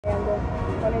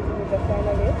Honey is a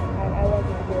finalist, and I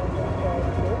wanted to go and subscribe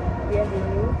to. Here's the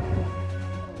news.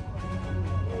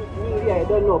 Yeah, I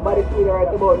don't know. Body feel right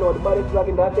about now. The body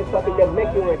vlogging that is something that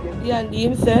make you work. Yeah, and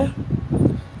him say,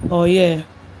 oh yeah.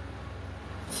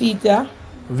 See ya.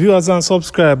 Viewers and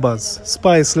subscribers,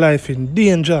 Spice life in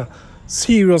danger,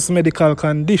 serious medical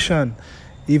condition.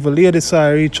 Even lady saw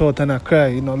her reach out and I cry,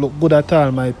 look good at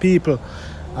all my people.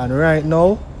 And right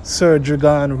now, surgery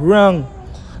gone wrong.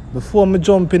 Before me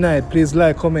jump in it, please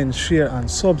like, comment, share and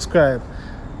subscribe.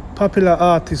 Popular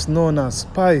artist known as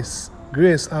Spice,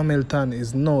 Grace Hamilton,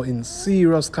 is now in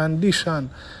serious condition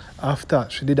after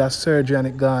she did a surgery and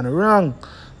it gone wrong.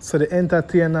 So the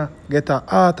entertainer get a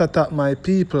heart attack, my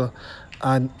people,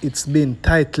 and it's been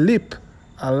tight-lipped.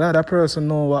 A lot of person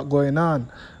know what going on.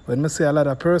 When I say a lot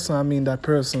of person, I mean that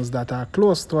persons that are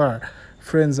close to her,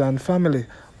 friends and family,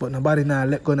 but nobody now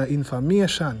let go no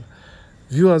information.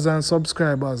 Viewers and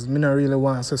subscribers, me not really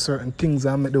want to say certain things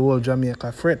and make the whole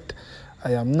Jamaica fret.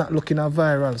 I am not looking at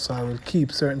viral, so I will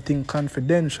keep certain things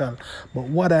confidential. But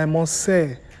what I must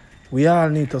say, we all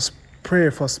need to pray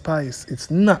for Spice. It's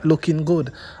not looking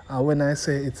good. And when I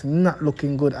say it's not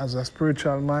looking good as a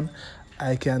spiritual man,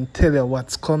 I can tell you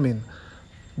what's coming.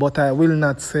 But I will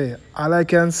not say. All I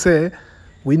can say,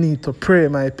 we need to pray,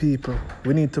 my people.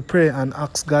 We need to pray and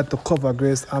ask God to cover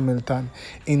Grace Hamilton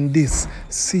in this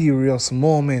serious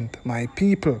moment, my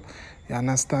people. You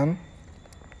understand?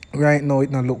 Right now,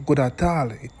 it don't look good at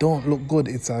all. It don't look good.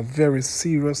 It's a very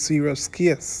serious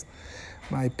case.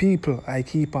 My people, I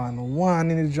keep on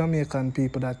warning the Jamaican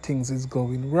people that things is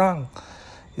going wrong.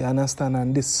 You understand?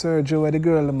 And this surgery where the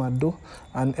girl might do,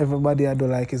 and everybody I do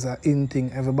like is a in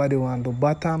thing. Everybody want the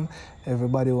bottom,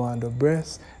 everybody want the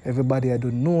breast, everybody I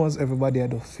do nose, everybody I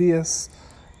do face.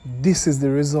 This is the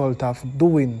result of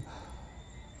doing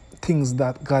things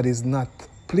that God is not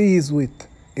pleased with.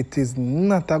 It is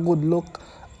not a good look.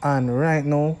 And right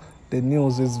now, the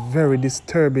news is very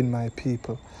disturbing, my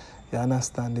people. You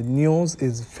understand? The news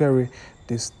is very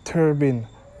disturbing.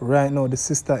 Right now, the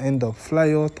sister end up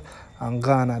fly out and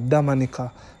gone to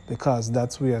Dominica because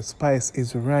that's where Spice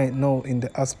is right now in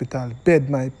the hospital bed,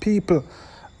 my people.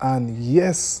 And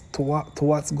yes, to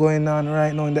what's going on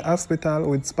right now in the hospital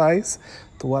with Spice,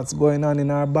 to what's going on in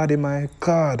her body, my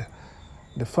God.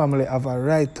 The family have a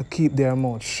right to keep their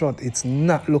mouth shut. It's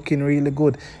not looking really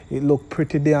good. It look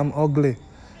pretty damn ugly.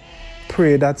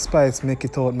 Pray that Spice make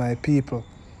it out, my people.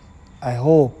 I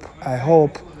hope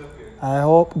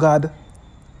God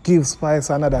gives Spice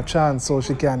another chance so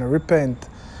she can repent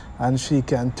and she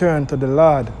can turn to the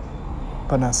Lord.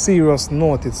 On a serious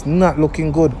note, it's not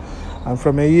looking good. And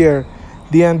from a year,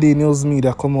 D&D News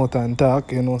Media come out and talk,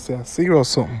 say a serious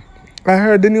something. I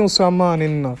heard the news from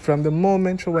morning. From the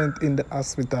moment she went in the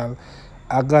hospital,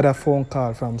 I got a phone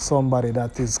call from somebody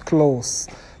that is close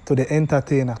to the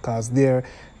entertainer because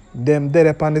them dead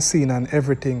up on the scene and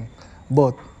everything.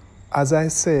 But as I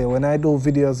say, when I do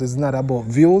videos, it's not about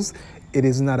views, it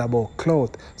is not about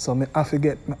clout. So I have to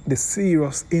get the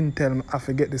serious intel, I have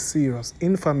to get the serious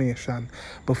information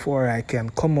before I can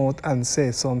come out and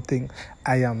say something.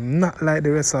 I am not like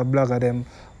the rest of blogger them.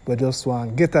 But just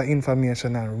want to get that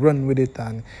information and run with it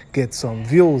and get some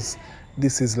views.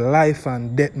 This is life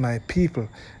and death, my people.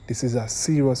 This is a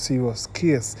serious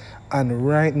case. And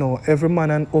right now, every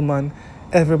man and woman,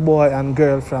 every boy and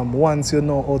girl, from once you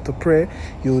know how to pray,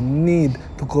 you need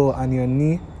to go on your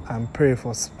knee and pray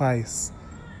for Spice.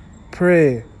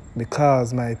 Pray,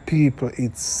 because my people,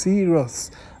 it's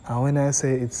serious. And when I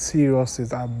say it's serious,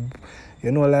 it's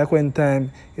like when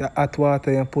time you hot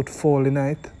water and put fowl in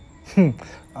it.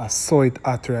 I saw it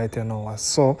hot right now. I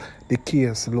saw the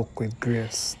case look with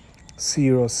Grace.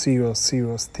 Serious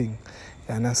thing.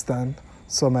 You understand?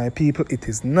 So my people, it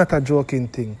is not a joking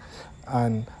thing.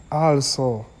 And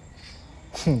also,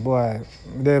 boy, I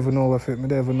don't even know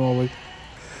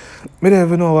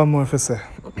what more to say.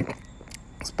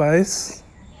 Spice,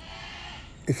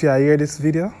 if you hear this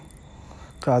video,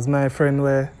 because my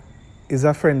friend is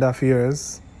a friend of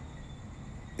yours,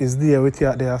 is there with you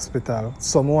at the hospital.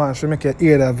 Someone should make you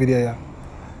hear that video. Yeah.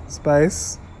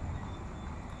 Spice,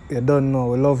 you don't know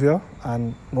we love you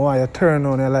and I want you to turn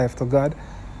on your life to God.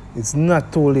 It's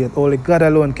not too late. Only God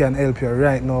alone can help you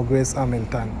right now, Grace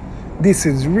Hamilton. This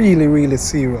is really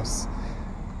serious.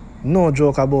 No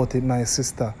joke about it, my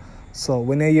sister. So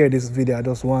when I hear this video, I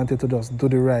just want you to just do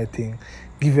the right thing.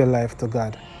 Give your life to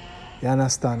God. You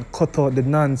understand? Cut out the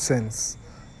nonsense.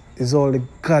 It's only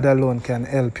God alone can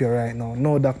help you right now.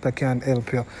 No doctor can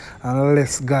help you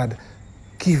unless God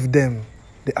give them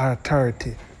the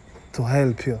authority to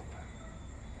help you.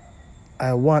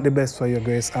 I want the best for you,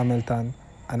 Grace Hamilton,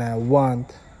 and I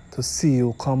want to see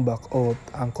you come back out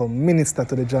and come minister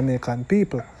to the Jamaican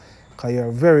people, because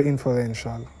you're very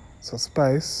influential. So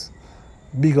Spice,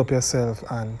 big up yourself,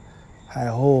 and I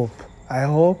hope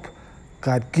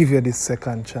God give you this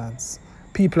second chance.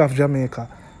 People of Jamaica,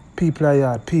 people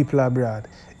abroad, people abroad,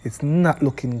 it's not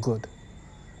looking good.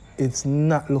 It's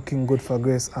not looking good for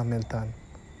Grace Hamilton.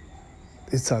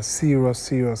 It's a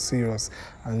serious,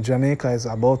 and Jamaica is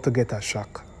about to get a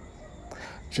shock.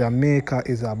 Jamaica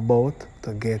is about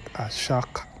to get a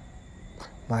shock.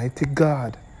 Mighty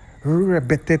God.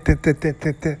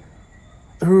 Rebetetetetetete.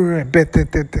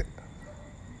 Rebetetetete.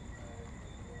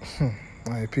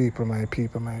 My people.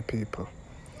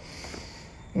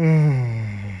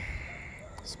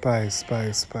 Spice.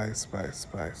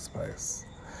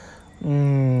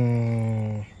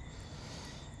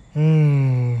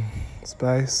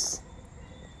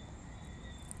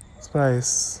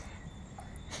 Spice.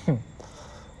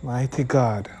 Mighty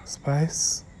God.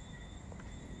 Spice,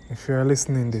 if you're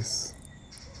listening this,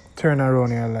 turn around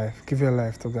your life. Give your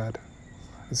life to God.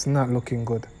 It's not looking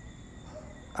good.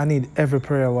 I need every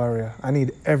prayer warrior. I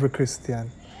need every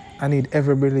Christian. I need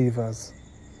every believers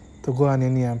to go on your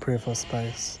knee and pray for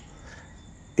Spice.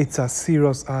 It's a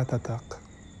serious heart attack.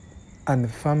 And the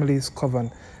family is covering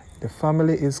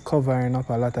up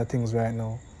a lot of things right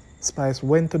now. Spice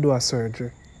went to do a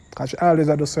surgery. Because she always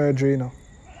do surgery, you know.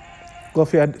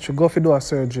 She go for do a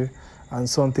surgery and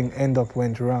something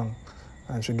went wrong.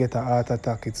 And she get a heart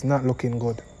attack. It's not looking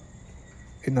good.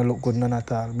 It not look good none at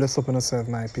all. Bless up on yourself,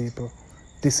 my people.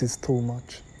 This is too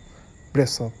much.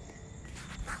 Bless up.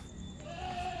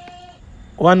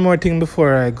 One more thing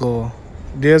before I go.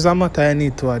 There's a matter I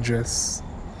need to address.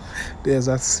 There's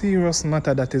a serious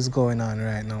matter that is going on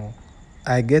right now.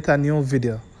 I get a new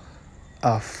video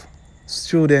of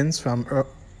students from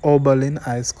Oberlin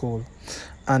High School.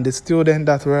 And the students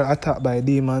that were attacked by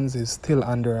demons is still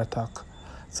under attack.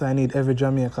 So I need every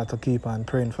Jamaica to keep on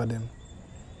praying for them.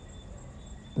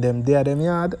 Them there them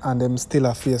yard and them still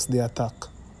a face the attack.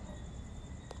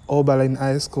 Oberlin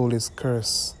High School is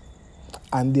cursed.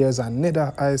 And there's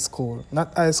another high school,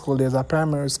 not high school, there's a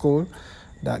primary school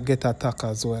that get attacked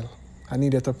as well. I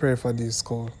need you to pray for this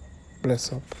school.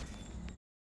 Bless up.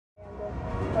 And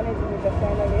wanted to meet the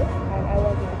finalists, and I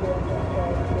wanted to go on the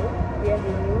church too. We have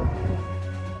the news.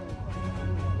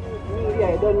 Media,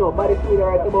 I don't know. Body's media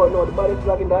right about now. The body's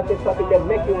vlogging that this topic them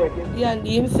make you work. Yeah, and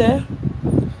him say,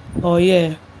 oh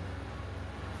yeah,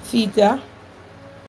 see ya.